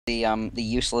the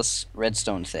useless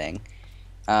redstone thing.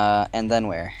 And then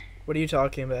where? What are you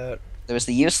talking about? There was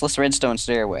the useless redstone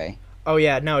stairway. Oh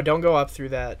yeah, no, don't go up through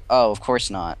that. Oh, of course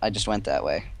not. I just went that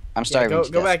way. I'm Yeah, starving go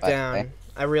to go death, back by the way. down.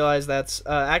 I realize that's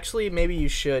actually maybe you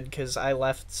should because I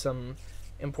left some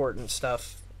important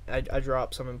stuff. I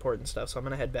dropped some important stuff, so I'm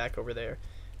gonna head back over there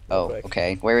real Oh, quick.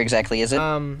 okay. Where exactly is it?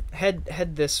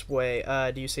 Head this way.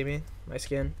 Do you see me? My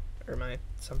skin or my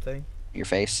something? Your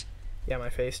face? Yeah, my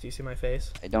face. Do you see my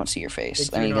face? I don't see your face.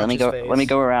 Big Let me Three go. Notches Let me face.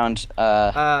 go around.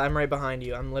 I'm right behind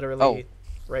you. I'm literally Oh.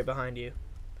 right behind you.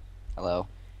 Hello.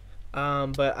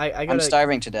 But I I'm gotta.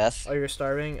 starving to death. Oh, you're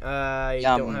starving. I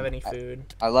Yum. don't have any food.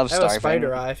 I love I have a starving.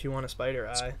 spider eye if you want a spider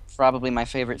eye. Probably my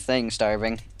favorite thing,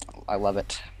 starving. I love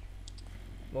it.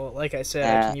 Well, like I said,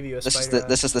 I can give you a spider eye.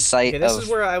 This is the site Okay, this of. is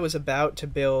where I was about to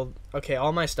build. Okay,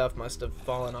 all my stuff must have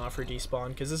fallen off or despawned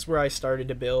because this is where I started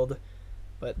to build,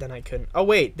 but then I couldn't. Oh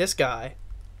wait, this guy.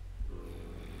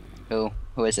 Who?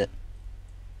 Who is it?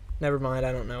 Never mind,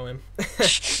 I don't know him.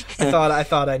 I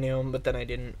thought I knew him, but then I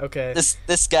didn't. Okay.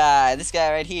 This guy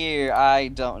right here. I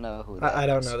don't know who. I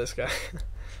don't know this guy.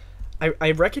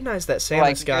 I recognize that Oh,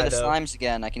 I Samus can guy hear the though, slimes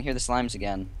again. I can hear the slimes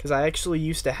again. because I actually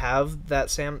used to have that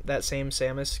same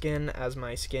Samus skin as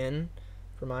my skin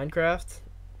for Minecraft.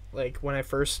 Like when I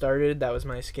first started, that was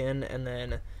my skin, and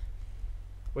then,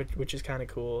 which is kind of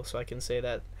cool. So I can say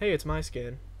that, hey, it's my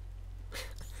skin.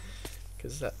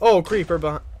 Cause creeper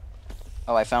behind.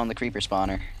 Oh, I found the creeper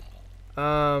spawner.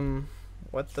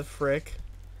 What the frick?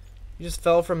 You just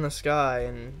fell from the sky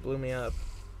and blew me up.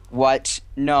 What?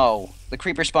 No. The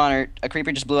creeper spawner. A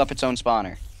creeper just blew up its own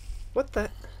spawner. What the?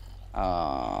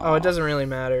 Oh. Oh, it doesn't really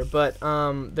matter. But there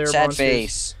are Sad monsters.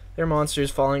 face. There are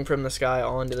monsters falling from the sky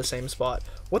all into the same spot.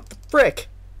 What the frick?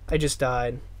 I just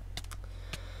died.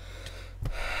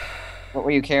 What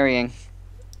were you carrying?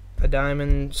 A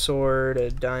diamond sword,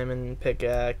 a diamond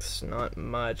pickaxe. Not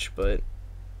much, but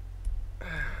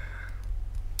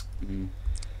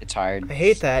It's hard. I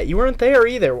hate that. You weren't there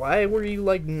either. Why were you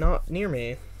like not near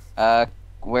me?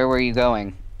 Where were you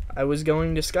going? I was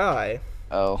going to Sky.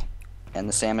 Oh, and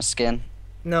the Samus skin?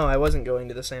 No, I wasn't going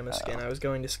to the Samus skin. I was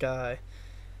going to Sky.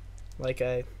 Like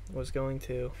I was going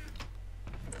to.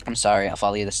 I'm sorry, I'll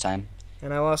follow you this time.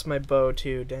 And I lost my bow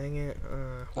too. Dang it.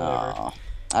 Whatever. Oh,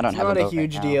 I don't It's have not a a boat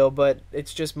huge right now. deal, but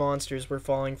it's just monsters were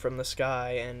falling from the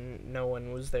sky, and no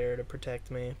one was there to protect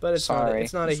me. But it's not. Sorry.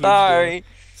 It's not a huge Sorry. deal.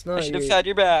 It's not. I should have your, had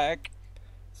your back.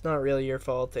 It's not really your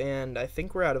fault, and I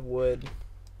think we're out of wood.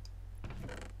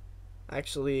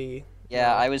 Actually. Yeah,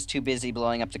 no. I was too busy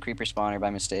blowing up the creeper spawner by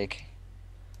mistake.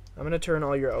 I'm gonna turn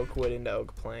all your oak wood into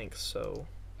oak planks. So.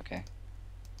 Okay.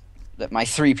 My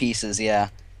 3 pieces, yeah.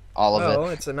 All of Well,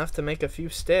 it. it's enough to make a few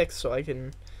sticks, so I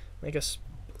can make a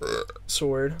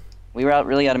sword. We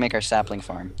really ought to make our sapling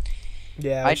farm.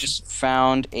 Yeah. I just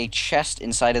found a chest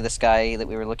inside of this guy that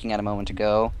we were looking at a moment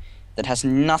ago that has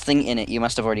nothing in it. You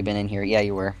must have already been in here. Yeah,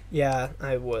 you were. Yeah,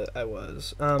 I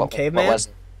was. What Caveman. was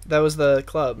it? That was the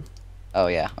club. Oh,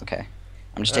 yeah, okay.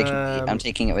 I'm just taking I'm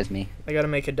taking it with me. I gotta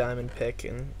make a diamond pick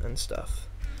and stuff.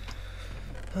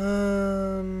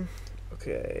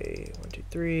 Okay, 1, 2,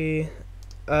 3.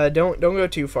 Don't go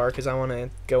too far because I want to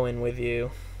go in with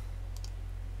you.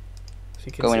 So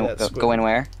you can Go see in that squid. go in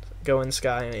where? Go in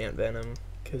Sky and Ant Venom.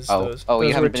 Cause Oh, those you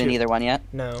were haven't been in two- either one yet?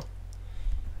 No,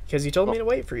 because you told me to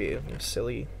wait for you. You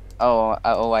silly. Oh,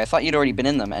 I thought you'd already been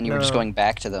in them and you were just No. going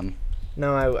back to them.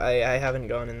 No, I haven't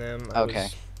gone in them. I Okay.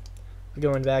 was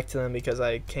going back to them because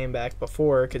I came back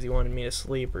before because you wanted me to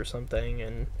sleep or something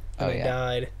and Oh, I yeah.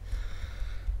 died.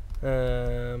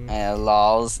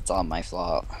 Lols, it's all my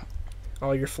fault.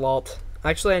 All your fault.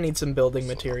 Actually, I need some building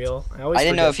material. I always I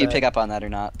didn't know forget if you'd that. pick up on that or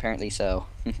not. Apparently so.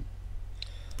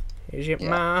 Is it Yeah.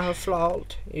 my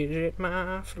fault? Is it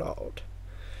my fault?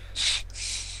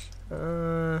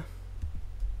 I'm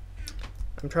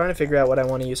trying to figure out what I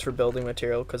want to use for building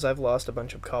material because I've lost a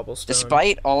bunch of cobblestone.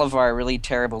 Despite all of our really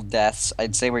terrible deaths,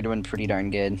 I'd say we're doing pretty darn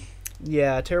good.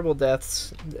 Yeah, terrible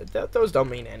deaths. Those don't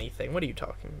mean anything. What are you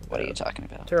talking about? What are you talking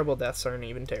about? Terrible deaths aren't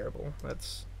even terrible.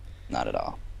 That's Not at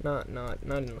all. not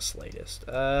in the slightest.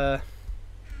 I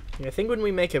think when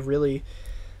we make a really,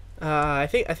 I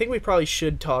think we probably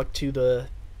should talk to the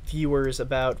viewers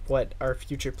about what our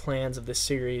future plans of this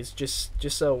series, just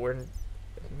so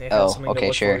they have Oh, something to okay,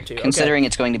 look sure. forward to. Okay. Considering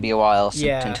it's going to be a while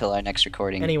Yeah. until our next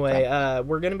recording. Anyway,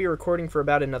 we're gonna be recording for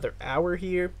about another hour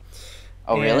here.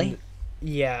 Oh, really?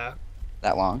 Yeah,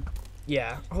 That long?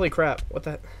 yeah. Holy crap! What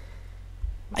the?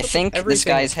 I think this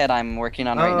everything? guy's head I'm working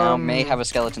on right now may have a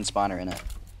skeleton spawner in it.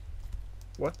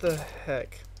 What the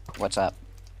heck? What's up?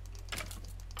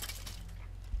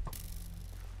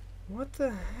 What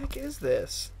the heck is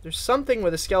this? There's something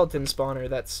with a skeleton spawner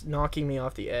that's knocking me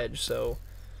off the edge, so...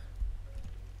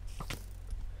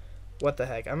 What the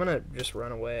heck? I'm gonna just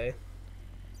run away.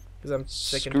 Because I'm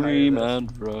sick and tired Scream of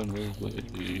this. and run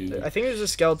away. I think there's a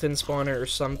skeleton spawner or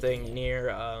something near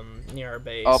our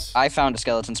base. Oh, I found a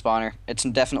skeleton spawner. It's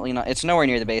definitely not. It's nowhere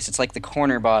near the base. It's like the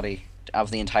corner body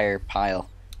of the entire pile.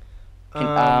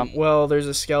 Well, there's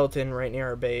a skeleton right near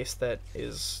our base that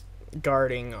is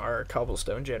guarding our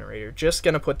cobblestone generator. Just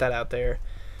gonna put that out there.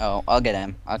 Oh, I'll get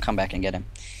him. I'll come back and get him.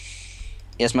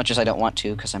 As much as I don't want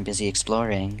to, because I'm busy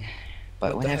exploring.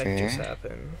 But What the whatever. heck just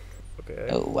happened? Okay.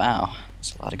 Oh wow,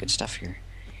 there's a lot of good stuff here.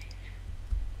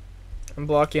 I'm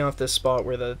blocking off this spot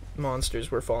where the monsters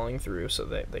were falling through so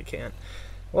that they can't.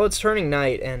 Well, it's turning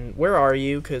night, and where are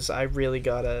you? Because I really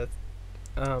gotta...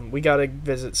 we gotta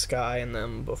visit Sky and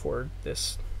them before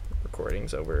this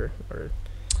recording's over. Or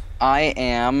I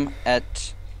am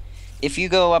at. If you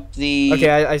go up the. Okay,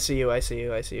 I see you, I see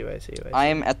you, I see you, I see you. I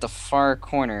am at the far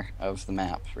corner of the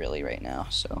map, really, right now,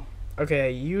 so.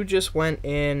 Okay, you just went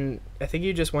in... I think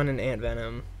you just went in Ant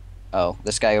Venom. Oh,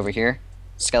 this guy over here?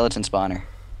 Skeleton spawner.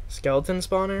 Skeleton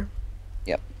spawner?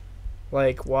 Yep.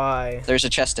 Like, why? There's a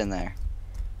chest in there.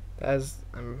 As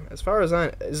far as I...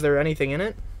 Is there anything in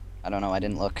it? I don't know, I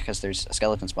didn't look, because there's a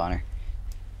skeleton spawner.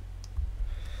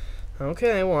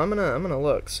 Okay, well, I'm gonna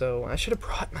look. So, I should have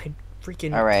brought my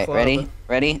freaking Alright, club. ready?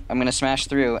 Ready? I'm gonna smash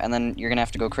through, and then you're gonna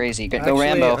have to go crazy. Go Actually,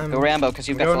 Rambo. I'm Go Rambo, because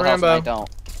you've got going full health and I Rambo. don't.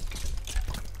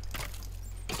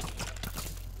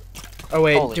 Oh,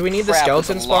 wait, Holy do we need the crap,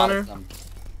 skeleton there's a lot of spawner? them.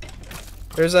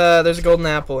 There's a golden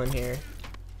apple in here.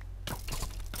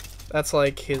 That's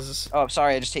like his... Oh,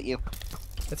 sorry, I just hit you.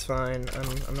 It's fine.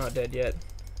 I'm not dead yet.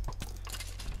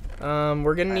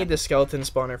 We're gonna need the skeleton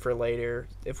spawner for later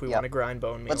if we Yep. want to grind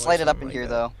bone meal. Let's or light it up something in like here, that.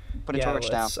 though. Put a Yeah, torch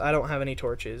down. I don't have any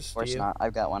torches. Of course Do you? not.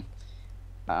 I've got one.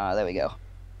 There we go.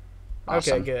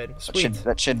 Awesome. Okay, good.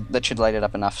 That Sweet. should light it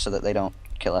up enough so that they don't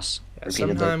kill us Yeah,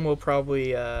 repeatedly. sometime we'll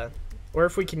probably, or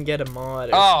if we can get a mod.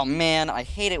 Oh man, I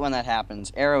hate it when that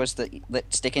happens. Arrows that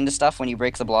stick into stuff when you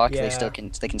break the block, Yeah.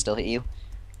 they can still hit you.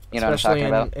 You know especially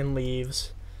what I'm talking about? in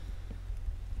leaves.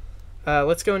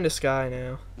 Let's go into Sky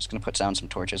now. I'm just gonna put down some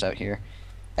torches out here.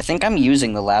 I think I'm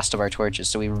using the last of our torches,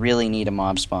 so we really need a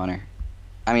mob spawner.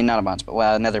 I mean, not a mob spawner.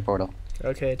 Well, another portal.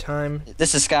 Okay, time.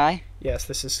 This is Sky. Yes,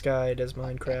 this is Sky. Does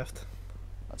Minecraft.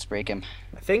 Let's break him.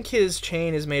 I think his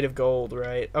chain is made of gold,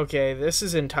 right? Okay, this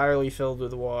is entirely filled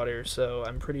with water, so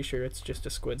I'm pretty sure it's just a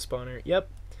squid spawner. Yep.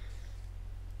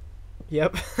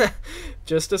 Yep.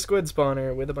 Just a squid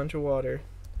spawner with a bunch of water.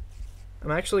 I'm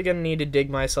actually gonna need to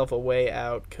dig myself a way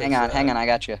out. Hang on, I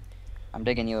got you. I'm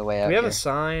digging you a way out. Do we have here. a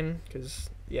sign? Because,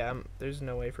 yeah, there's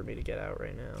no way for me to get out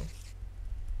right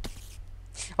now.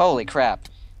 Holy crap!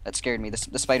 That scared me.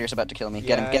 The spider's about to kill me.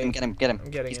 Get Yeah, him! Get him! I'm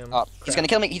getting He's, him. Oh, he's gonna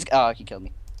kill me. He killed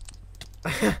me.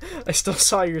 I still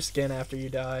saw your skin after you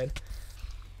died.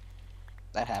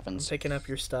 That I'm happens. picking up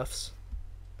your stuffs.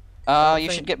 You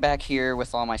should get back here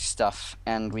with all my stuff,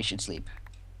 and we should sleep.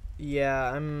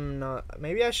 Yeah, I'm not...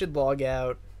 Maybe I should log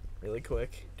out really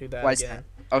quick. Do that Why is again.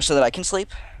 Oh, so that I can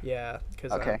sleep? Yeah,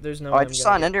 because Okay. there's no Oh, way I I'm just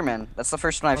saw an gonna Enderman. That's the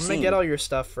first one I've I'm seen. gonna get all your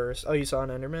stuff first. Oh, you saw an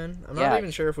Enderman? I'm Yeah. not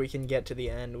even sure if we can get to the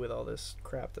end with all this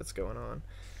crap that's going on.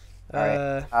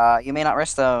 Alright. You may not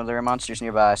rest though. There are monsters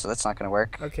nearby, so that's not gonna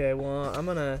work. Okay, well, I'm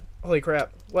gonna... Holy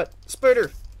crap. What?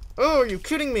 Spider! Oh, are you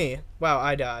kidding me? Wow,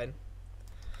 I died.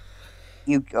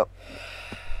 You. Oh.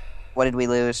 What did we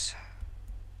lose?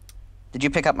 Did you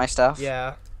pick up my stuff?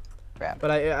 Yeah. Crap.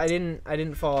 But I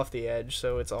didn't fall off the edge,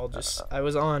 so it's all just... I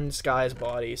was on Sky's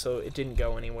body, so it didn't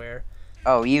go anywhere.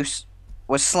 Oh,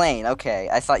 was slain. Okay,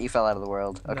 I thought you fell out of the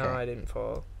world. Okay. No, I didn't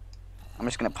fall. I'm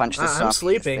just gonna punch this. I'm zombie in the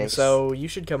sleeping, face. so you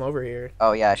should come over here.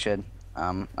 Oh yeah, I should.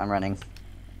 I'm running.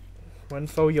 One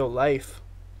for your life,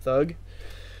 thug.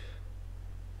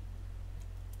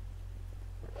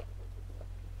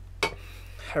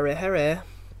 Hurry, hurry.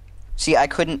 See, I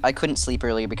couldn't sleep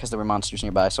earlier because there were monsters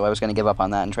nearby, so I was gonna give up on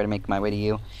that and try to make my way to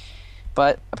you.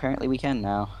 But apparently we can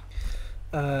now.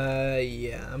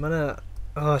 Yeah, I'm gonna...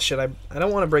 Oh, shit, I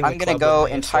don't want to bring I'm the gonna club go with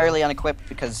me, so entirely unequipped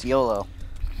because YOLO.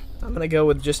 I'm gonna go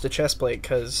with just a chest plate,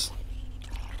 cause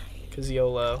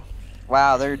YOLO.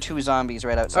 Wow, there are 2 zombies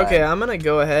right outside. Okay, I'm gonna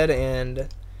go ahead and...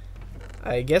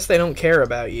 I guess they don't care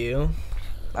about you.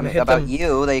 I mean, hit about them.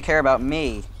 you, they care about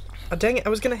me. Oh, dang it, I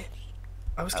was gonna hit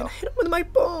him with my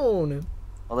bone!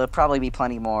 Well, there'll probably be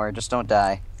plenty more. Just don't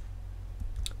die.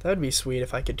 That would be sweet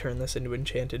if I could turn this into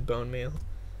enchanted bone meal.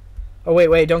 Oh,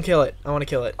 wait, don't kill it. I want to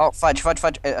kill it. Oh, fudge.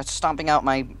 It's stomping out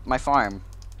my farm.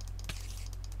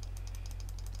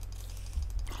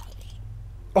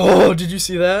 Oh, did you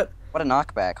see that? What a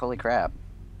knockback. Holy crap.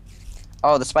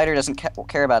 Oh, the spider doesn't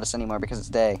care about us anymore because it's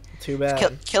day. Too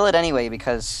bad. Kill it anyway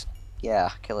because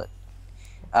yeah, kill it.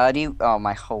 Do you? Oh,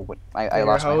 my hoe. I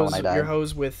lost my hoe when I died. Your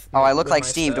hose with. Oh, I look with like my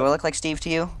Steve. stuff. Do I look like Steve to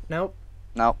you? Nope.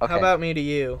 No. Okay. How about me to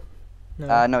you?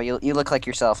 No. No, you look like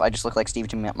yourself. I just look like Steve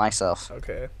to myself.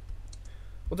 Okay.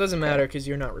 Well, it doesn't matter because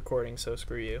you're not recording, so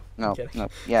screw you. No. No.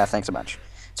 Yeah. Thanks a bunch.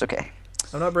 It's okay.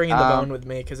 I'm not bringing the bone with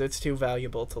me because it's too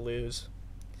valuable to lose.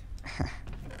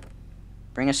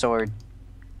 Bring a sword.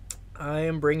 I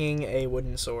am bringing a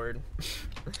wooden sword.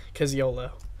 Because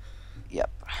YOLO. Yep.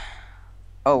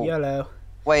 Oh. YOLO.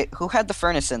 Wait, who had the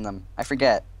furnace in them? I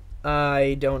forget.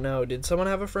 I don't know. Did someone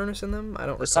have a furnace in them? I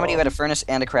don't recall. Somebody who had a furnace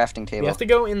and a crafting table. We have to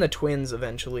go in the twins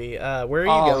eventually. Where are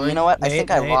you going? You know what? Nate,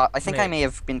 I think I may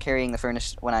have been carrying the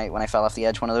furnace when I fell off the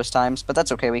edge one of those times, but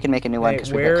that's okay. We can make a new one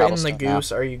because we've got where in cobblestone the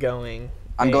goose are you going?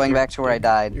 I'm going back to where I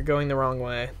died. You're going the wrong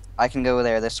way. I can go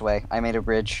there this way. I made a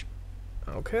bridge.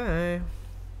 Okay.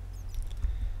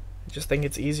 I just think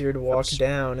it's easier to walk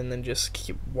down and then just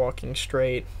keep walking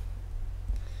straight.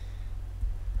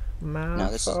 No,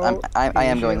 I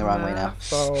am going the wrong way now.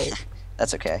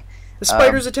 That's okay. The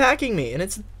spider's attacking me, and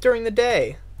it's during the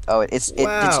day. Oh, it's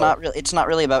not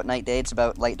really about night day. It's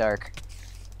about light dark.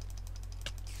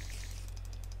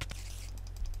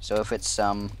 So if it's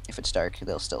dark,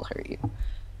 they'll still hurt you.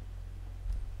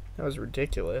 That was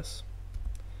ridiculous.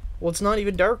 Well, it's not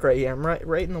even dark right here. I'm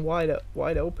right in the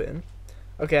wide open.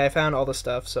 Okay, I found all the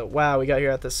stuff. So wow, we got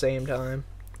here at the same time.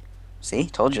 See,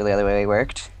 told you the other way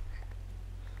worked.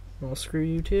 Well, screw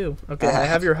you too. Okay, I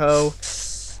have your hoe.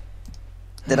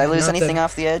 Did I lose anything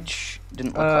off the edge?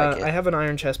 Didn't look like it. I have an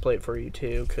iron chest plate for you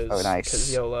too, cause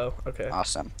nice. YOLO. Okay.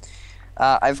 Awesome.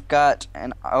 I've got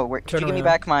an. Oh, could you give me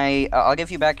back my? I'll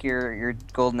give you back your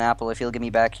golden apple if you'll give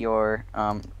me back your.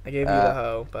 I gave you the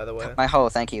hoe, by the way. My hoe,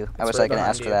 thank you. I was going to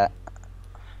ask for that.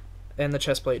 And the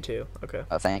chest plate too. Okay.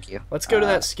 Oh, thank you. Let's go to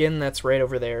that skin that's right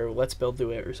over there. Let's build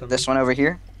to it or something. This one over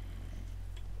here.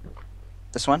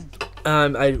 This one. I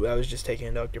was just taking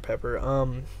a Dr. Pepper.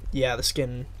 Yeah, the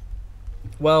skin.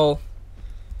 Well,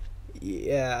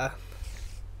 yeah.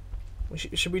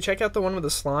 Should we check out the one with the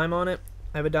slime on it?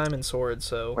 I have a diamond sword,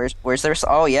 so. Where's there?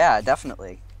 Oh yeah,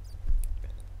 definitely.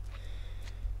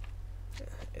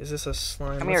 Is this a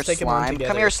slime? Come here, slime.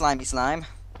 Come here, slimy slime.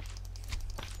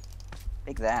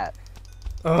 Take that.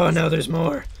 Oh no, there's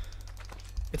more.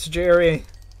 It's Jerry.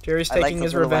 Jerry's taking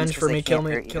his revenge for me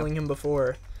killing him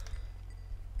before.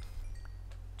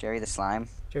 Jerry the slime.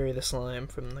 Jerry the slime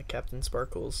from the Captain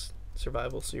Sparkles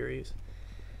survival series.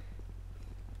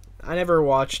 I never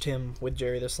watched him with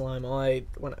Jerry the Slime.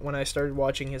 When I started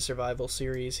watching his survival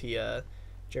series,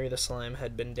 Jerry the Slime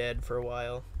had been dead for a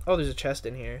while. Oh, there's a chest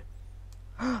in here.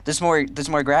 There's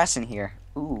more grass in here.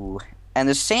 Ooh, and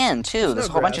there's sand too. There's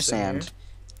a whole bunch of sand.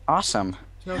 Awesome.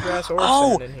 There's no grass or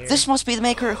sand in here. This must be the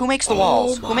maker. Who makes the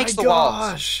walls? Oh Who makes the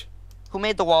walls? Who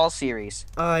made the wall series?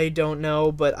 I don't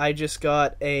know, but I just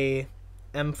got a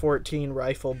M14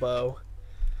 rifle bow.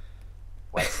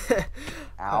 What?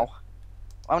 Ow.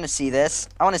 I want to see this.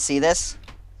 I want to see this.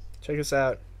 Check this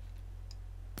out.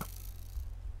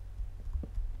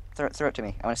 Throw it to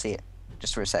me. I want to see it.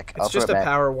 Just for a sec. It's just a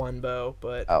Power 1 bow,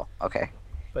 but. Oh, okay.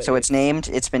 But so it's named.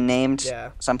 It's been named.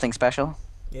 Yeah. Something special.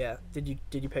 Yeah. Did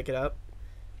you pick it up?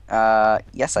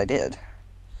 Yes, I did.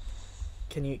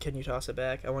 Can you toss it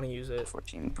back? I want to use it.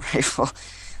 14 rifle.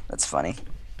 That's funny.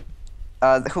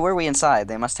 Who are we inside?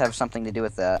 They must have something to do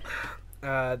with that.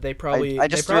 They probably I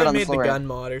just they probably made the gun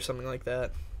mod or something like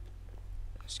that.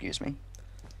 Excuse me.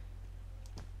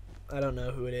 I don't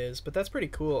know who it is, but that's pretty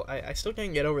cool. I still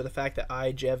can't get over the fact that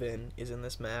Jevin is in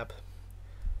this map.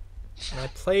 And I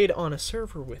played on a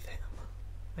server with him.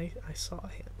 I saw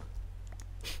him.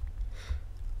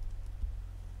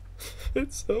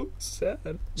 It's so sad.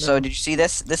 No. So did you see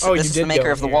this? This is the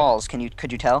maker of the walls.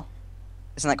 Could you tell?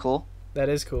 Isn't that cool? That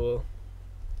is cool.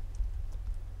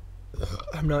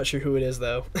 I'm not sure who it is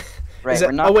though. Right. Is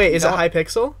it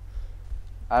Hypixel?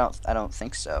 I don't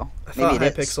think so. I thought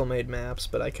Hypixel made maps,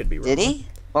 but I could be wrong. Did he?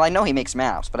 Well, I know he makes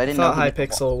maps, but I didn't know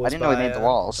Hypixel was. I didn't know he made the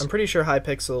walls. I'm pretty sure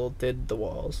Hypixel did the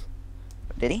walls.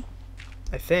 Did he?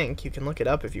 I think you can look it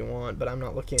up if you want, but I'm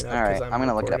not looking it up. All right, I'm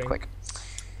gonna look it up quick.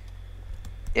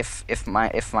 If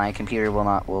my computer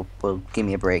will give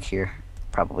me a break here,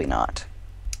 probably not.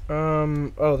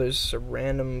 Oh, there's a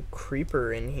random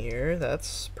creeper in here.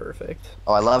 That's perfect.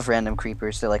 Oh, I love random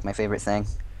creepers. They're like my favorite thing.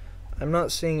 I'm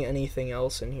not seeing anything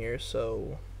else in here,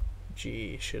 so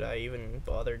gee, should I even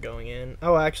bother going in?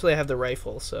 Oh, actually I have the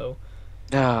rifle, so.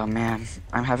 Oh man,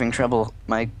 I'm having trouble.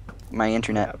 My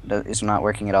internet is not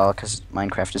working at all because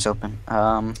Minecraft is open.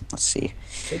 Let's see.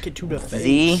 Take it to the face.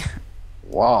 The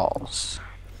walls.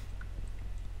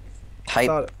 Type.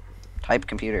 thought Type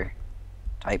computer.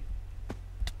 Type.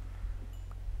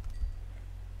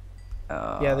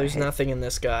 yeah, there's Hey. nothing in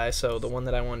this guy, so the one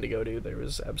that I wanted to go to, there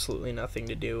was absolutely nothing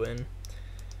to do in.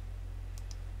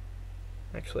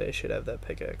 Actually, I should have that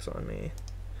pickaxe on me.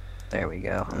 There we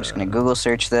go. I'm just gonna Google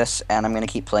search this, and I'm gonna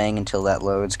keep playing until that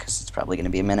loads, because it's probably gonna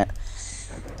be a minute.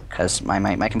 Because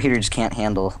my computer just can't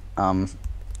handle I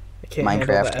can't handle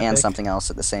Minecraft the and epic. something else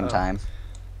at the same Oh. time.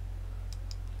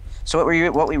 So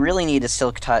what we really need is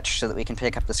Silk Touch so that we can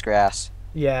pick up this grass.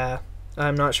 Yeah,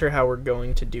 I'm not sure how we're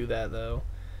going to do that though.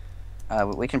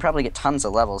 We can probably get tons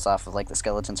of levels off of like the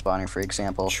skeleton spawner, for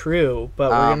example. True, but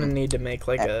we're gonna need to make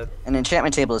like a. An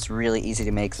enchantment table is really easy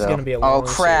to make, though. gonna be a Oh long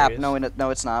crap! series. No,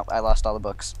 it's not. I lost all the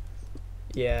books.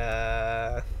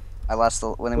 Yeah. I lost the.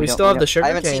 When We don't- still have the don't- sugar I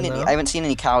haven't cane, seen any. though. I haven't seen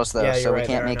any cows though, Yeah, so you're we right,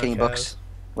 can't there are make no any cows. books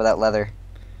without leather.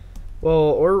 Well,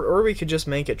 or we could just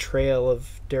make a trail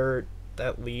of dirt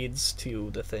that leads to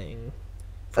the thing.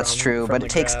 That's from- true, from but the it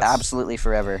takes grass. absolutely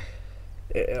forever.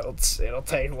 It'll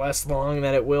take less long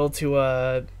than it will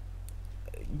to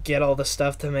get all the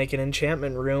stuff to make an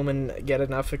enchantment room and get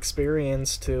enough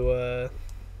experience to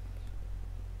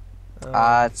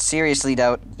Seriously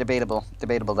debatable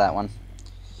that one.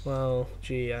 well,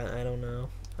 gee, I don't know.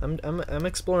 I'm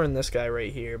exploring this guy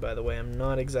right here, by the way. I'm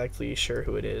not exactly sure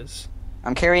who it is.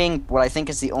 I'm carrying what I think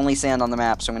is the only sand on the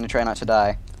map, so I'm gonna try not to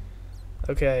die.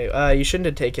 Okay, you shouldn't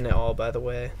have taken it all, by the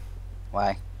way,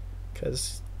 Why?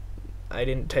 because I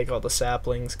didn't take all the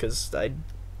saplings, because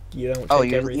you don't take Oh,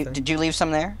 everything. did you leave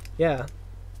some there? Yeah,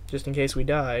 just in case we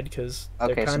died, because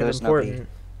Okay, they're so kind there of was nobody. important.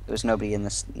 There was nobody in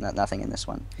this. Nothing in this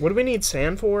one. What do we need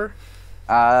sand for?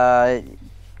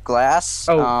 Glass.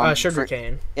 Oh,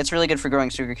 sugarcane. It's really good for growing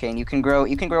sugarcane. You can grow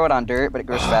it on dirt, but it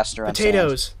grows faster on sand.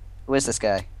 Potatoes. Who is this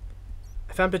guy?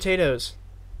 I found potatoes.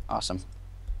 Awesome.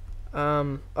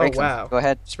 Oh Break them. wow. Go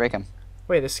ahead, just break them.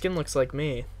 Wait, the skin looks like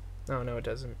me. Oh no, it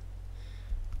doesn't.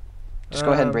 Just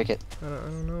go ahead and break it. I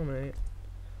don't know, mate.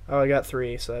 Oh, I got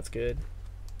 3, so that's good.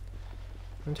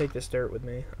 I'm gonna take this dirt with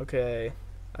me. Okay.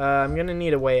 I'm gonna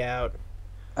need a way out.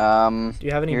 Do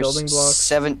you have any Here's building blocks?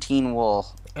 17 wool.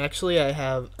 Actually, I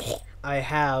have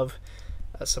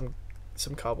some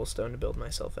cobblestone to build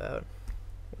myself out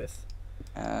with.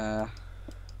 Yeah,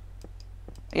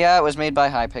 it was made by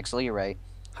Hypixel. You're right.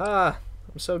 Ha!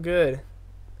 I'm so good.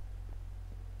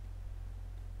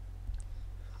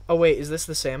 Oh wait, is this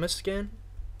the Samus skin?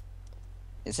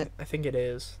 Is it? I think it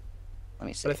is. Let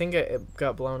me see. But I think it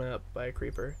got blown up by a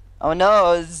creeper. Oh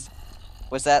no!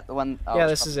 Was that the one? Oh, Yeah,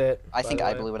 it's this is it. I by think the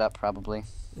I way. blew it up probably.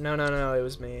 No, it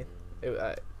was me.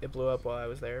 It blew up while I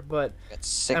was there. But Got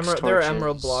 6 there are torches.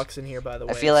 emerald blocks in here, by the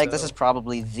way. I feel like this so- is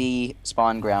probably the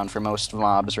spawn ground for most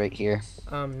mobs right here.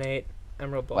 Nate,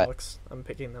 emerald What? blocks. I'm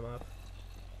picking them up.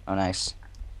 Oh, nice.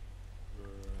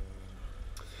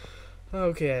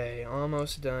 Okay,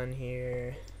 almost done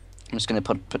here. I'm just gonna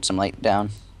put some light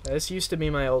down. This used to be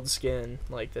my old skin,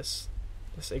 like this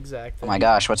exact Oh thing. my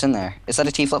gosh, what's in there? Is that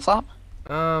a T flip flop?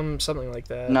 Something like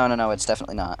that. No, it's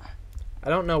definitely not. I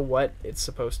don't know what it's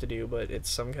supposed to do, but it's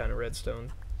some kind of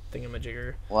redstone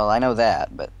thingamajigger. Well, I know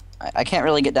that, but I can't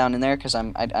really get down in there because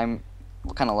I'm kind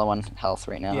of low on health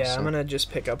right now. Yeah, so. I'm gonna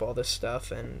just pick up all this stuff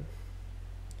and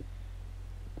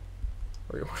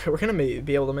we're gonna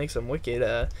be able to make some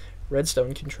wicked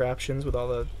redstone contraptions with all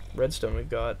the redstone we've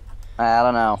got. I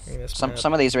don't know. in this Some map.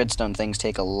 some of these redstone things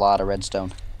take a lot of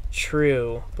redstone.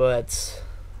 True, but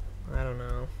I don't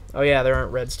know. Oh yeah, there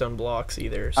aren't redstone blocks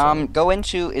either. So. Go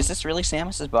into. Is this really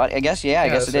Samus's body? I guess. Yeah, I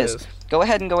guess it this is. Go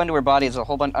ahead and go into her body. There's a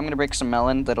whole bunch. I'm gonna break some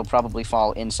melon that'll probably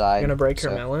fall inside. You're gonna break her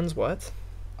so- melons? What?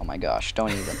 Oh my gosh!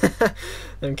 Don't even.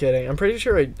 I'm kidding. I'm pretty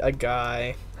sure a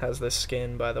guy has this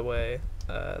skin, by the way.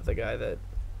 The guy that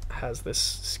has this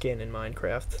skin in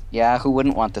Minecraft. Yeah, who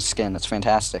wouldn't want this skin? It's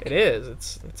fantastic. It is.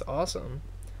 It's awesome.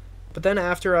 But then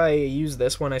after I used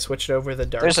this one, I switched over the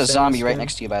dark. There's a Samus zombie right skin.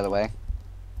 next to you, by the way.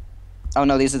 Oh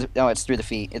no, these are. No, it's through the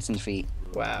feet. It's in the feet.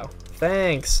 Wow.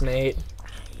 Thanks, Nate.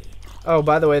 Oh,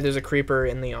 by the way, there's a creeper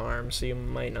in the arm, so you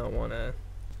might not want to.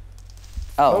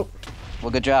 Oh.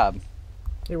 Well, good job.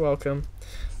 You're welcome.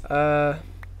 I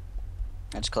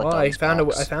just collect Well, all I these found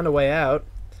blocks. I found a way out.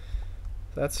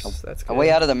 That's A good. way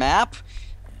out of the map.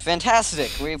 Fantastic.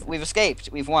 We've escaped.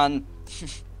 We've won.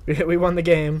 We won the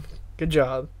game. Good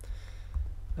job.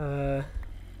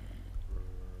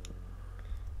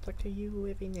 Talk to you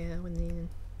every now and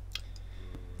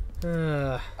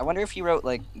then. I wonder if you wrote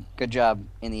like "good job"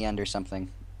 in the end or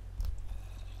something.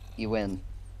 You win.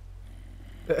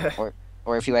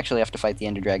 Or if you actually have to fight the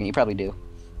Ender Dragon. You probably do.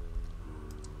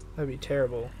 That'd be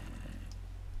terrible.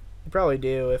 You probably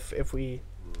do if we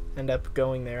end up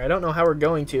going there. I don't know how we're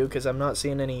going to because I'm not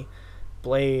seeing any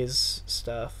blaze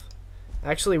stuff.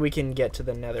 Actually, we can get to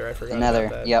the nether. I forgot Nether,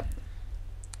 about that. yep.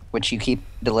 Which you keep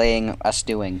delaying us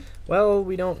doing. Well,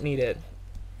 we don't need it.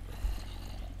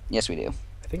 Yes, we do.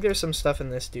 I think there's some stuff in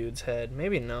this dude's head.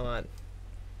 Maybe not.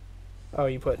 Oh,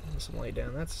 you put some light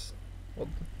down. That's... Well,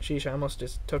 sheesh, I almost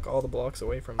just took all the blocks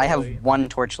away from I have Lily. 1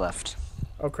 torch left.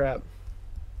 Oh, crap.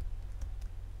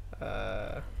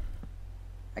 I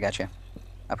got you.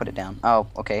 I put it down. Oh,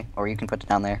 okay. Or you can put it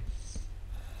down there.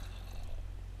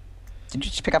 Did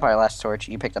you just pick up our last torch?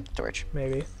 You picked up the torch.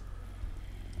 Maybe.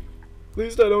 At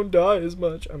least I don't die as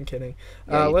much. I'm kidding.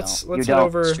 Yeah, Let's you head don't.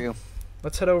 over. It's true.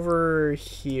 Let's head over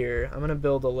here. I'm gonna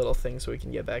build a little thing so we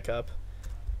can get back up.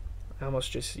 I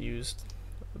almost just used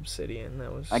obsidian.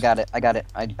 That was. I got it.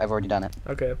 I've already done it.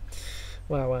 Okay.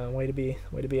 Wow. Way to be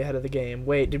ahead of the game.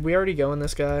 Wait, did we already go in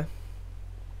this guy?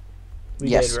 We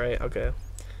Yes. did, right? Okay.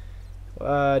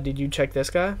 Did you check this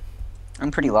guy?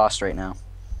 I'm pretty lost right now.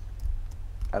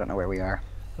 I don't know where we are.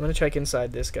 I'm gonna check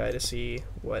inside this guy to see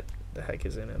what the heck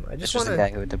is in him. I This just was want the to.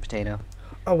 guy who had the potato.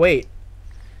 Oh wait.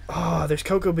 Oh, there's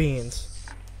cocoa beans.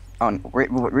 Oh,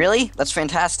 really? That's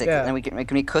fantastic. Yeah. And we can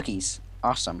make cookies.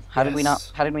 Awesome. How did we not?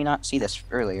 Yes. How did we not see this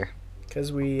earlier?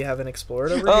 Because we haven't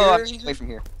explored over Oh, I'm here. just away from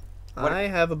here. what- I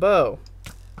have a bow.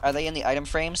 Are they in the item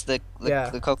frames? The Yeah.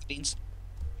 cocoa beans.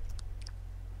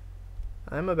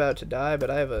 I'm about to die, but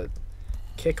I have a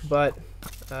kick butt.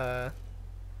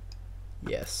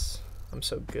 Yes. I'm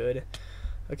so good.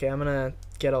 Okay, I'm gonna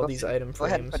get all these item Go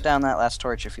ahead and frames. put down that last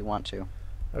torch if you want to.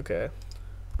 Okay.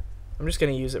 I'm just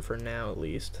gonna use it for now, at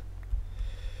least.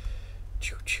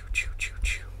 Choo, choo, choo, choo,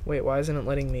 choo. Wait, why isn't it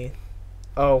letting me?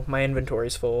 Oh, my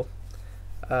inventory's full.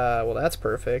 Well, that's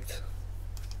perfect.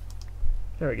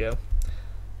 There we go.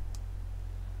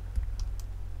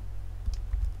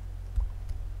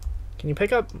 Can you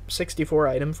pick up 64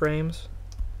 item frames?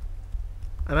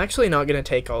 I'm actually not gonna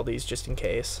take all these just in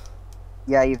case.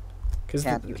 Yeah, you. Because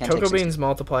You can't cocoa take beans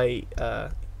multiply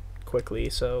quickly,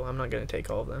 so I'm not gonna take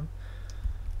all of them.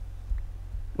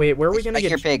 Wait, where are we gonna I get?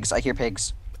 hear pigs. I hear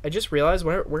pigs. I just realized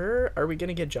where are we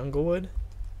gonna get jungle wood?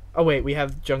 Oh wait, we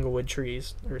have jungle wood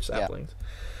trees or saplings.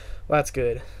 Well, that's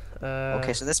good.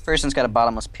 Okay, so this person's got a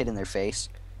bottomless pit in their face.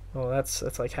 Well, that's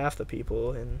like half the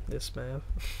people in this map.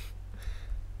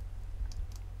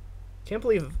 Can't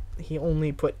believe he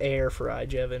only put air for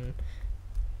iJevin.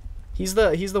 He's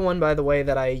the one, by the way,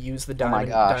 that I use the Oh my diamond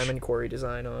gosh. diamond quarry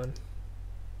design on.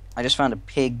 I just found a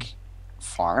pig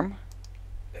farm.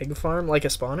 Pig farm, like a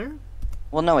spawner?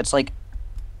 Well, no, it's like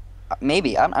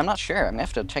maybe. I'm not sure. I'm gonna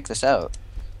have to check this out.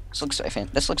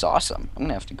 This looks awesome. I'm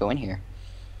gonna have to go in here.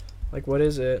 Like, what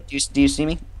is it? Do you see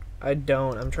me? I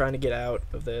don't. I'm trying to get out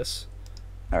of this.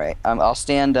 All right. I'll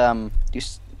stand.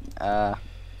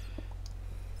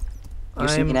 You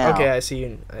see me now. Okay. I see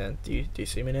you. Do you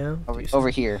see me now? Do you see Over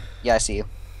me? here. Yeah, I see you.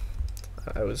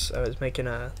 I was making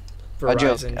a A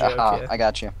joke. Verizon joke. Aha, Yeah. I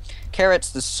got you. Carrots.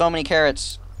 There's so many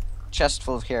carrots. Chest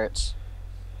full of carrots.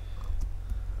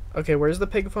 Okay, where's the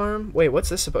pig farm? Wait, what's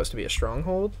this supposed to be? A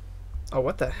stronghold? Oh,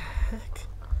 what the heck?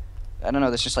 I don't know.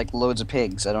 There's just like loads of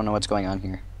pigs. I don't know what's going on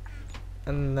here.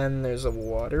 And then there's a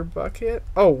water bucket.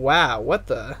 Oh wow, what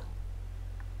the?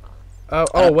 Oh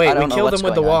I wait, we don't know killed what's them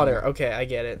with the going on water. here. Okay, I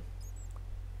get it.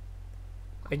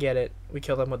 I get it. We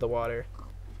killed them with the water.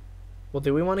 Well,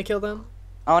 do we want to kill them?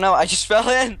 Oh no! I just fell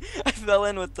in. I fell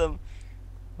in with them.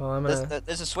 Well, I'm gonna.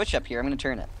 There's a switch up here. I'm gonna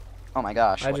turn it. Oh my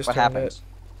gosh! I What, just what turned happens?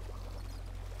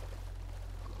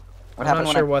 What I'm happened not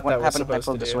when sure what that was happened when I supposed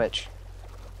pulled to the do. switch?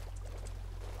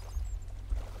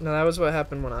 No, that was what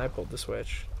happened when I pulled the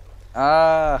switch.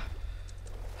 Ah.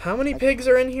 How many pigs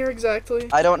are in here exactly?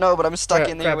 I don't know, but I'm stuck Crap,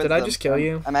 in there crap, with did I them. just kill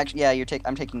you? I'm actually, yeah,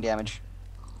 I'm taking damage.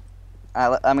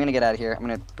 I'm gonna get out of here. I'm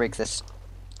gonna break this.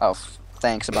 Oh,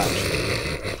 thanks a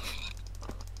bunch.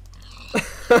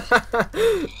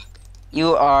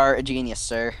 You are a genius,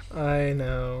 sir. I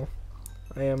know.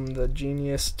 I am the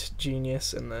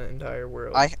genius in the entire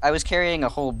world. I was carrying a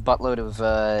whole buttload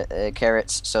of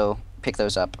carrots, so pick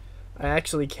those up. I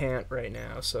actually can't right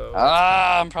now, so.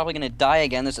 Ah, I'm probably gonna die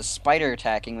again. There's a spider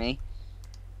attacking me.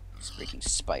 This freaking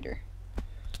spider.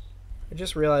 I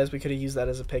just realized we could have used that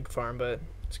as a pig farm, but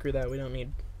screw that. We don't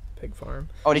need pig farm.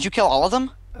 Oh, did you kill all of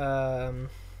them?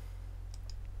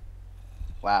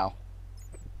 Wow.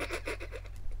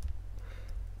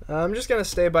 I'm just gonna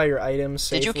stay by your items.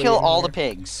 Did you safely kill in all here. the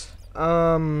pigs?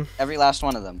 Um, Every last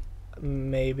one of them.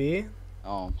 maybe.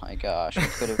 Oh my gosh,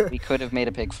 we could have made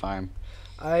a pig farm.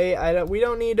 We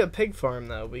don't need a pig farm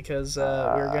though because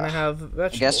we're gonna have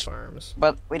vegetable guess- farms.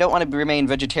 But we don't want to remain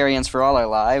vegetarians for all our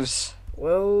lives.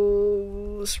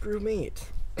 Well, screw meat.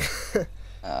 Who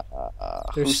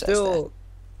There's says that? still.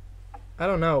 I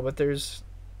don't know, but there's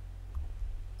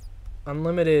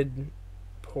unlimited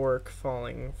pork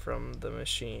falling from the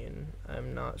machine.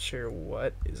 I'm not sure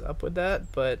what is up with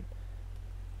that, but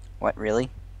What, really?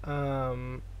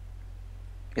 um,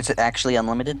 Is it actually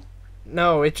unlimited?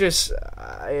 no, it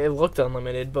looked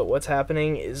unlimited, but what's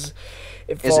happening is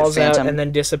it Is it falls out phantom? and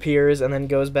then disappears and then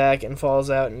goes back and falls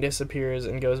out and disappears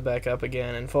and goes back up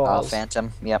again and Oh, falls.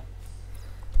 phantom. Yep.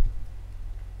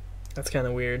 That's kind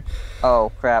of weird.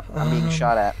 Oh, crap. I'm being Um,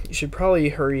 shot at. You should probably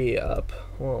hurry up.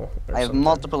 Well, or I have something.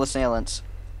 multiple assailants.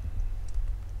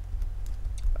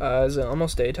 Is it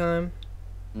almost daytime?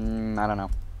 I don't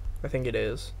know. I think it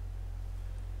is.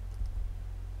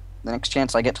 The next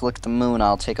chance I get to look at the moon,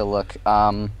 I'll take a look.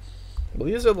 Well,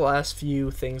 these are the last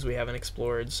few things we haven't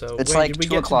explored. So It's wait, like did we 2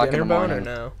 get o'clock to in the Dinnerbone or morning.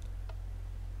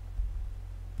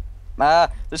 no?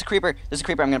 There's a creeper. There's a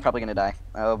creeper. I'm probably gonna die.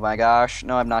 Oh my gosh.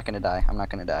 No, I'm not gonna die. I'm not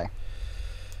gonna die.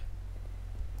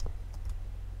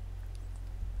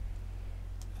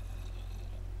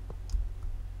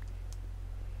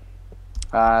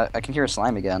 I can hear a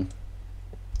slime again.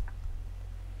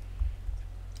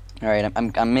 All right,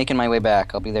 I'm making my way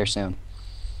back. I'll be there soon.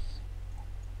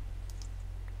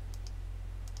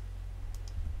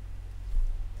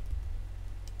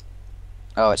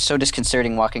 Oh, it's so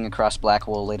disconcerting walking across black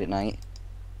wool late at night.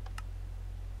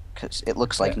 Because it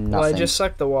looks like Yeah, nothing. well, I just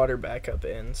sucked the water back up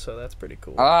in, so that's pretty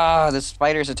cool. Ah, the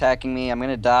spider's attacking me. I'm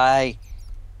gonna die.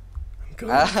 I'm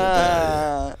going to die.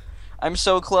 Ah, I'm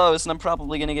so close, and I'm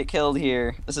probably gonna get killed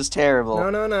here. This is terrible. No,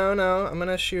 no, no, no. I'm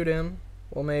gonna shoot him.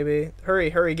 Well, maybe. Hurry,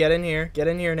 hurry, get in here. Get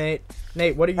in here, Nate.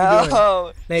 Nate, what are you doing?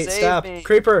 Oh, Nate, save stop. me.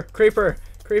 Creeper, creeper,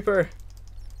 creeper.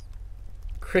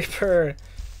 Creeper.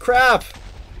 Crap!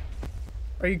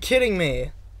 Are you kidding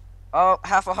me? Oh,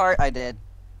 half a heart. I did.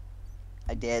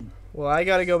 I did. Well, I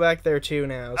gotta go back there too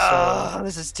now, so... Oh,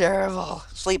 this is terrible.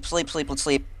 Sleep, sleep, sleep. Let's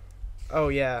sleep. Oh,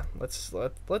 yeah. Let's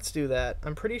do that.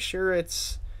 I'm pretty sure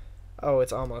it's... Oh,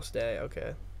 it's almost day.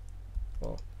 Okay.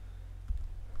 Well...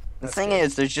 The that's thing good.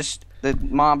 is, there's just the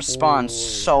mobs spawn Ooh.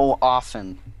 so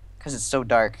often because it's so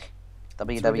dark. It's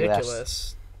WWS.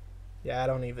 ridiculous. Yeah, I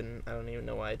don't even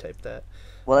know why I typed that.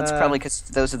 Well, that's probably because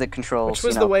those are the controls. Which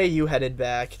was the way you headed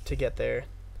back to get there?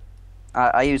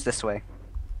 I use this way.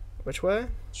 Which way?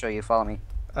 Show you. Follow me.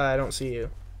 I don't see you.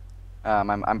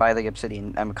 I'm by the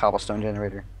obsidian. I'm a cobblestone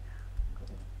generator.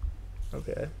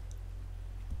 Okay.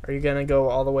 Are you gonna go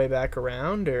all the way back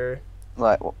around, or?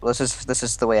 Well, this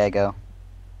is the way I go.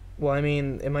 Well, I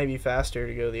mean, it might be faster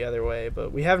to go the other way,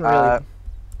 but we haven't really. Well,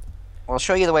 I'll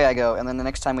show you the way I go, and then the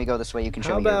next time we go this way, you can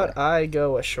show How me your about way. I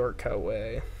go a shortcut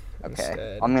way Okay.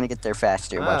 instead? I'm gonna get there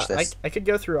faster. Watch this. I could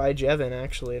go through Ijevin,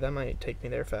 actually. That might take me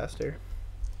there faster.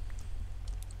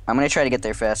 I'm gonna try to get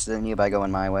there faster than you by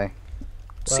going my way.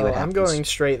 See Well, what happens. I'm going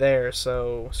straight there,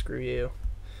 so screw you.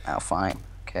 Oh, fine.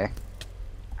 Okay.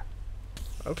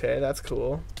 Okay, that's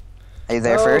cool. Are you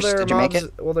there Oh, first? there are Did you make mobs-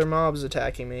 it? Well, there are mobs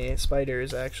attacking me.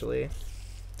 Spiders, actually.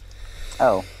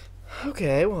 Oh,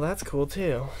 Okay, well, that's cool,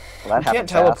 too. well, that We can't happened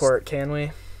fast. teleport, can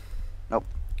we?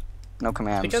 No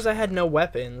commands. Because I had no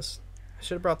weapons. I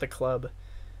should have brought the club.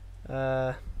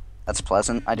 That's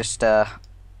pleasant. I just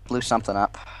blew something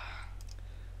up.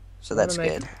 So that's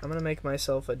good. I'm gonna make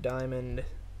myself a diamond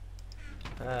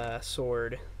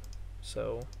sword,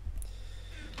 so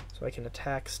I can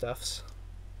attack stuffs.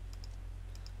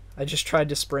 I just tried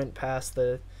to sprint past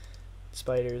the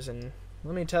spiders, and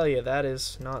let me tell you, that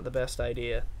is not the best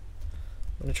idea.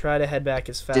 I'm gonna try to head back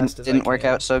as fast as I can. Didn't work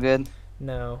out so good.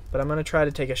 No, but I'm gonna try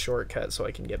to take a shortcut so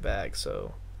I can get back.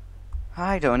 So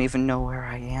I don't even know where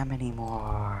I am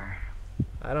anymore.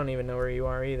 I don't even know where you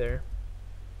are either.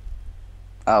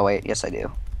 Oh wait, yes I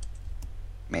do.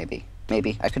 Maybe.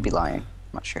 I could be lying. I'm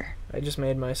not sure. I just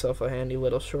made myself a handy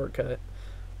little shortcut.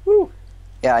 Woo!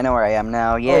 Yeah, I know where I am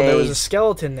now. Yay! Oh, there was a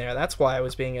skeleton there. That's why I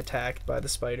was being attacked by the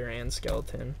spider and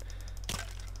skeleton.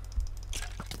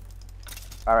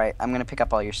 All right, I'm gonna pick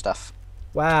up all your stuff.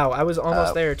 Wow, I was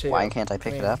almost there too. Why can't I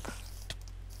pick it Man. up?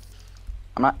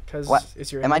 I'm not. Because What?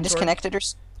 is your Am I inventory- disconnected or?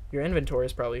 Your inventory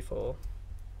is probably full.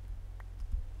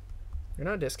 You're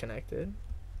not disconnected.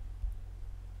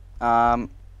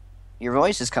 Your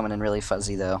voice is coming in really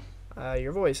fuzzy though.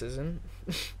 Your voice isn't.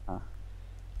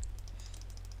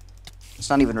 It's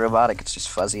not even robotic. It's just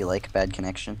fuzzy, like bad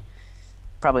connection.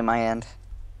 Probably my end.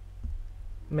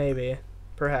 Maybe.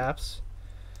 Perhaps.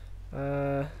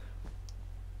 Picking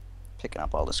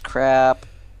up all this crap.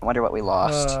 I wonder what we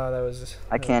lost. That was...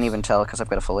 I can't even tell because I've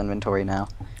got a full inventory now.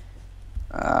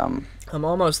 I'm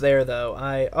almost there, though.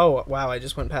 Oh, wow, I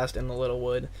just went past in the Little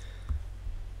Wood.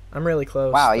 I'm really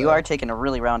close. Wow, you though. are taking a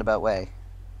really roundabout way.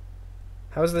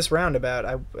 How's this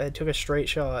roundabout? I took a straight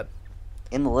shot.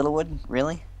 In the Littlewood?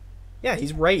 Really? Yeah,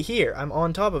 he's right here. I'm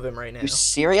on top of him right now. You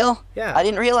serial? Yeah. I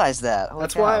didn't realize that. Holy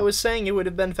That's cow. why I was saying it would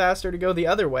have been faster to go the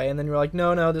other way, and then you're like,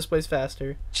 no, this way's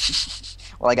faster.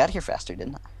 Well, I got here faster,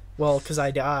 didn't I? Well, because I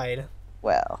died,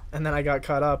 Well, and then I got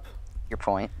caught up, your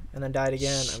point. and then died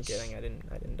again. I'm kidding. I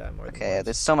didn't die more than Okay, once.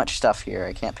 there's so much stuff here.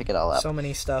 I can't pick it all up. So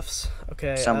many stuffs.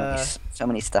 Okay. So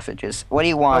many stuffages. What do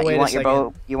you want? wait You a want your bow?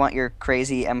 second. You want your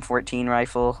crazy M14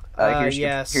 rifle?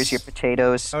 Yes. Here's your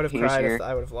potatoes. I would have Here's cried your... if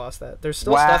I would have lost that. There's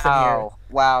still stuff in here.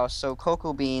 Wow. So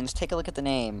cocoa beans. Take a look at the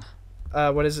name.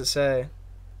 What does it say?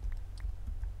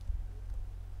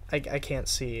 I can't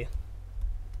see.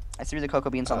 I threw the cocoa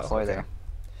beans on the floor okay. there.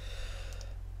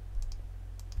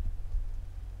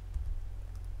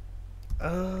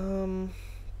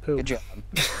 Poop. Good job.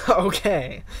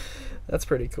 Okay. That's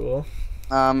pretty cool.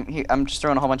 Here, I'm just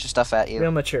throwing a whole bunch of stuff at you.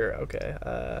 Real mature. Okay.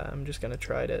 I'm just gonna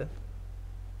try to...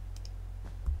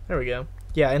 There we go.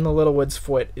 Yeah, and the Little Woods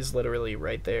foot is literally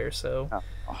right there, so...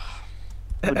 Oh.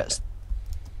 Who does?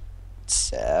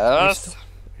 So...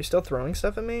 You're still throwing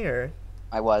stuff at me, or...?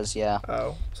 I was, yeah.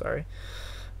 Oh, sorry.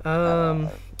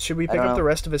 Should we pick don't up the know.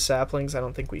 rest of his saplings? I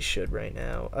don't think we should right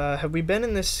now. Have we been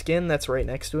in this skin that's right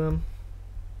next to him?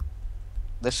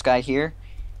 This guy here.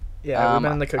 Yeah, have we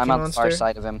been in the Cookie I'm on the Monster? far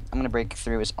side of him. I'm gonna break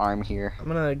through his arm here. I'm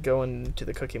gonna go into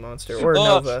the Cookie Monster, or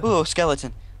Nova. Ooh,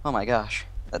 skeleton. Oh my gosh.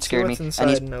 That See scared what's me.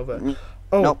 inside Nova. Mm,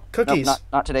 Oh, nope, cookies! Nope,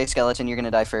 not today, skeleton. You're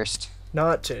gonna die first.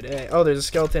 Not today. Oh, there's a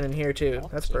skeleton in here, too.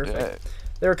 That's perfect. Today.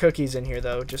 There are cookies in here,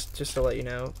 though, just to let you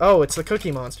know. Oh, it's the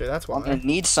Cookie Monster, that's I'm why. gonna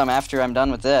need some after I'm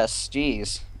done with this.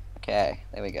 Jeez. Okay,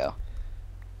 there we go.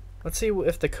 Let's see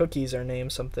if the cookies are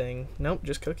named something. Nope,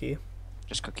 just Cookie.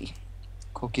 Just cookie.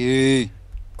 Cookie.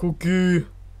 Cookie!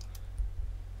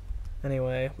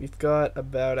 Anyway, we've got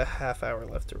about a half hour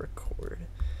left to record.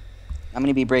 I'm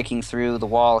gonna be breaking through the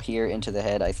wall here into the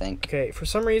head, I think. Okay, for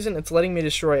some reason, it's letting me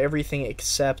destroy everything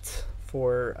except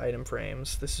for item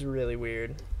frames. This is really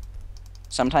weird.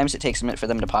 Sometimes it takes a minute for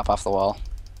them to pop off the wall.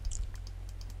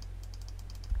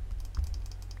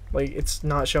 Like, it's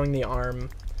not showing the arm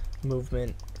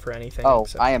movement for anything. Oh,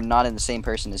 except... I am not in the same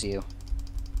person as you.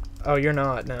 Oh, you're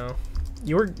not, no.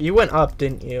 You went up,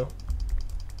 didn't you?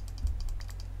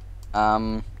 I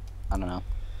don't know.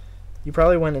 You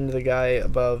probably went into the guy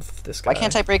above this guy. Why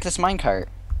can't I break this minecart?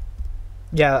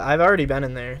 Yeah, I've already been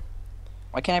in there.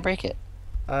 Why can't I break it?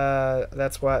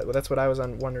 That's what I was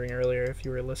wondering earlier, if you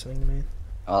were listening to me.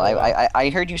 Well, I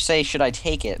heard you say, should I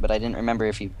take it, but I didn't remember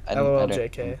if you... LOL,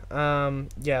 JK.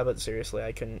 Yeah, but seriously,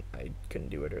 I couldn't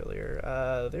do it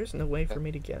earlier. There's no way for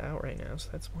me to get out right now, so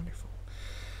that's wonderful.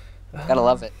 Gotta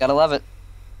love it. Gotta love it.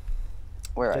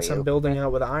 Where are Guess you? I'm building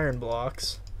out with iron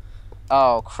blocks.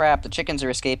 Oh, crap. The chickens are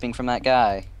escaping from that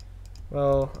guy.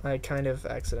 Well, I kind of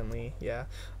accidentally, yeah.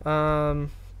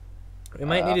 We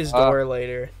might need his door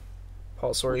later.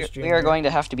 Paul Sawyer's Jr. We are going to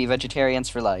have to be vegetarians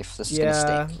for life. This is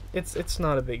gonna stink. It's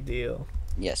not a big deal.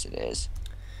 Yes, it is.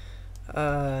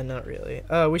 Not really.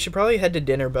 We should probably head to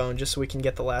Dinnerbone just so we can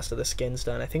get the last of the skins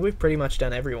done. I think we've pretty much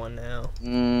done everyone now.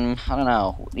 I don't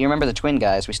know. You remember the twin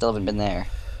guys? We still haven't been there.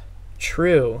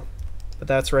 True. But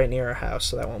that's right near our house,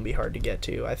 so that won't be hard to get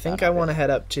to. I think I want to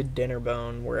head up to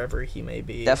Dinnerbone, wherever he may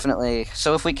be. Definitely.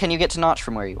 So can you get to Notch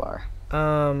from where you are?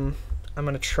 I'm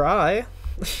gonna try.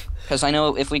 Because I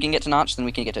know if we can get to Notch, then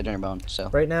we can get to Dinnerbone. So.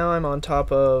 Right now I'm on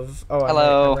top of... Oh,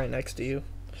 Hello. I'm right next to you.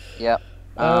 Yep.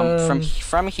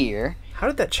 From here... How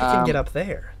did that chicken get up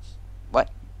there? What?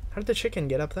 How did the chicken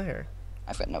get up there?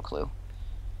 I've got no clue.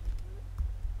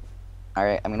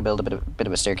 Alright, I'm gonna build a bit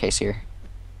of a staircase here.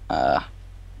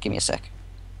 Give me a sec.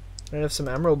 I have some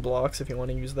emerald blocks if you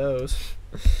want to use those.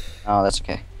 Oh, that's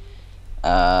okay.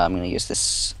 I'm gonna use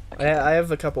this. Okay. I have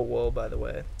a couple wool, by the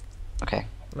way. Okay.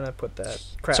 I'm gonna put that.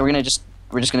 Crap. So we're just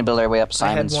gonna build our way up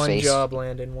Simon's I had one face. job,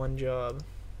 Landon. One job.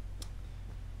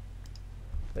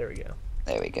 There we go.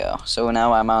 There we go. So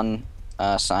now I'm on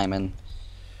Simon.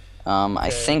 I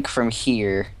think from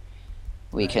here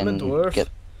we can get.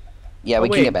 Yeah, we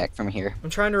can get back from here.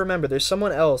 I'm trying to remember. There's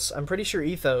someone else. I'm pretty sure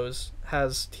Ethos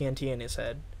has TNT in his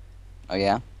head. Oh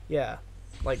yeah. Yeah,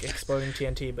 like exploding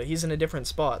TNT, but he's in a different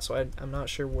spot, so I'm not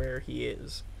sure where he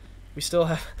is. We still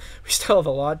have a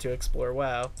lot to explore.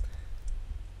 Wow.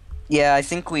 Yeah, I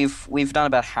think we've done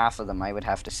about half of them. I would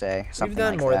have to say. We've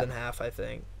done more than half, I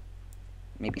think.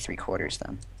 Maybe 3/4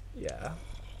 then. Yeah.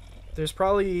 There's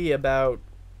probably about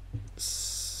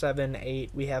 7,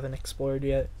 8 we haven't explored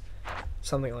yet.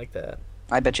 Something like that.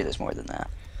 I bet you there's more than that.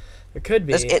 There could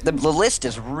be. The list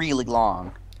is really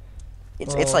long.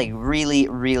 It's like really,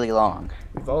 really long.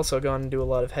 We've also gone into a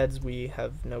lot of heads we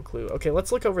have no clue. Okay,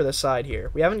 let's look over the side here.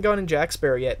 We haven't gone in Jack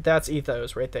Sparrow yet. That's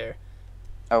Ethos right there.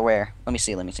 Oh, where? Let me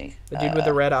see. The dude with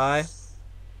the red eye.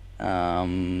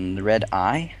 The red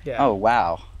eye? Yeah. Oh,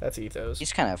 wow. That's Ethos.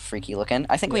 He's kind of freaky looking.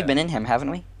 I think we've been in him,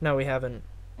 haven't we? No, we haven't.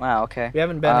 Wow, okay. We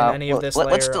haven't been in any of this layer.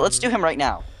 Let's do him right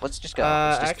now. Let's just go.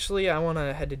 Actually, I want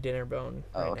to head to Dinnerbone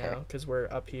right okay. now, because we're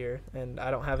up here, and I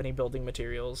don't have any building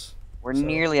materials. We're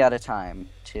nearly out of time,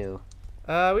 too.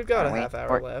 We've got a half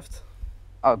hour left.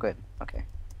 Oh, good. Okay.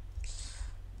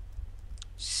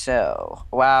 So,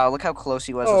 wow, look how close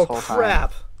he was this whole time. Oh,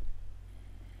 crap!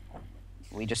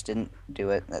 We just didn't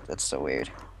do it. That's so weird.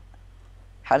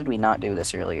 How did we not do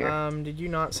this earlier? Did you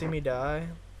not see me die?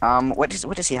 What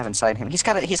does he have inside him? He's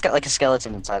got like a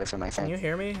skeleton inside of him, I think. Can you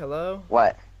hear me? Hello?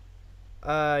 What?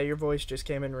 Your voice just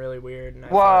came in really weird. And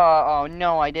Oh,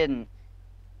 no, I didn't.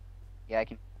 Yeah, I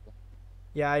can.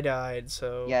 Yeah, I died,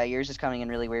 so... Yeah, yours is coming in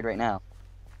really weird right now.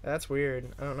 That's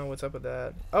weird. I don't know what's up with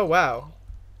that. Oh, wow.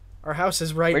 Our house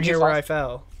is right near where I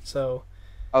fell, so...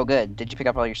 Oh, good. Did you pick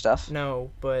up all your stuff? No,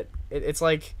 but it's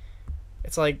like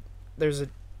there's a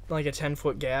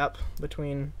 10-foot gap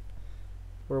between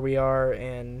where we are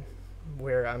and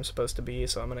where I'm supposed to be,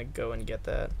 so I'm gonna go and get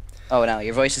that. Oh, no,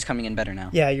 your voice is coming in better now.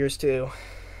 Yeah, yours too.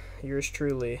 Yours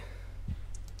truly.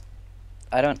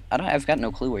 I've got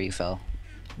no clue where you fell.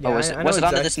 Yeah, was it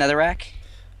onto this netherrack?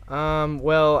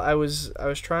 Well, I was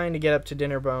trying to get up to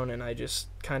Dinnerbone, and I just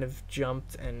kind of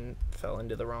jumped and fell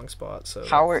into the wrong spot. So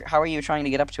how are you trying to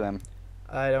get up to him?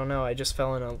 I don't know. I just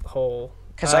fell in a hole.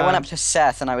 Because I went up to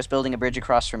Seth, and I was building a bridge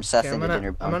across from Seth into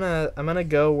Dinnerbone. I'm gonna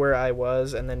go where I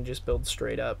was, and then just build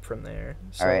straight up from there.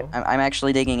 So, all right, I'm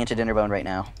actually digging into Dinnerbone right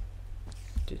now.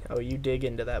 Oh, you dig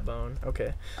into that bone?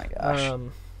 Okay. Oh my gosh.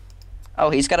 Oh,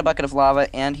 he's got a bucket of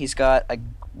lava, and he's got a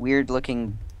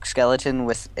weird-looking skeleton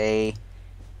with a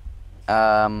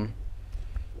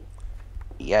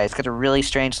yeah, it's got a really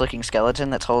strange-looking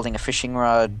skeleton that's holding a fishing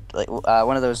rod, like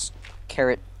one of those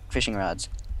carrot fishing rods.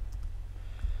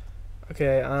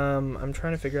 Okay, I'm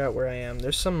trying to figure out where I am.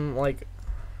 There's some, like...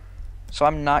 So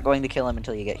I'm not going to kill him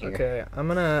until you get here. Okay, I'm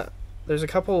gonna... There's a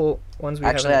couple ones we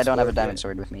haven't Actually, I don't have a diamond yet.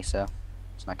 sword with me, so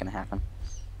it's not gonna happen.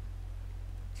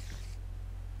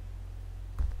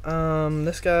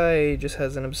 This guy just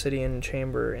has an obsidian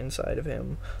chamber inside of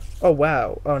him. Oh,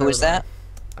 wow. Oh, who is that?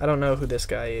 I don't know who this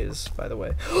guy is, by the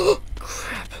way.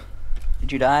 Crap.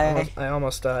 Did you die? I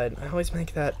almost died. I always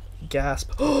make that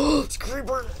gasp. Oh, it's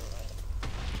creeper.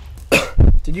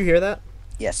 Did you hear that?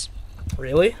 Yes.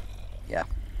 Really? Yeah.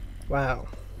 Wow.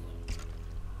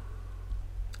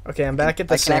 Okay, I'm back at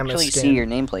the Samus skin. I can actually see your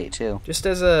nameplate too. Just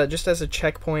as a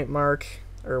checkpoint mark,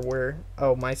 or where...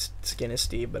 Oh, my skin is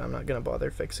Steve, but I'm not gonna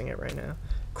bother fixing it right now.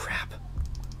 Crap.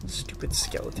 Stupid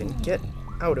skeleton. Get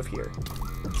out of here.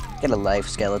 Get a life,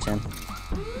 skeleton.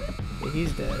 Yeah,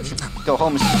 he's dead. Go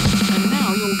home.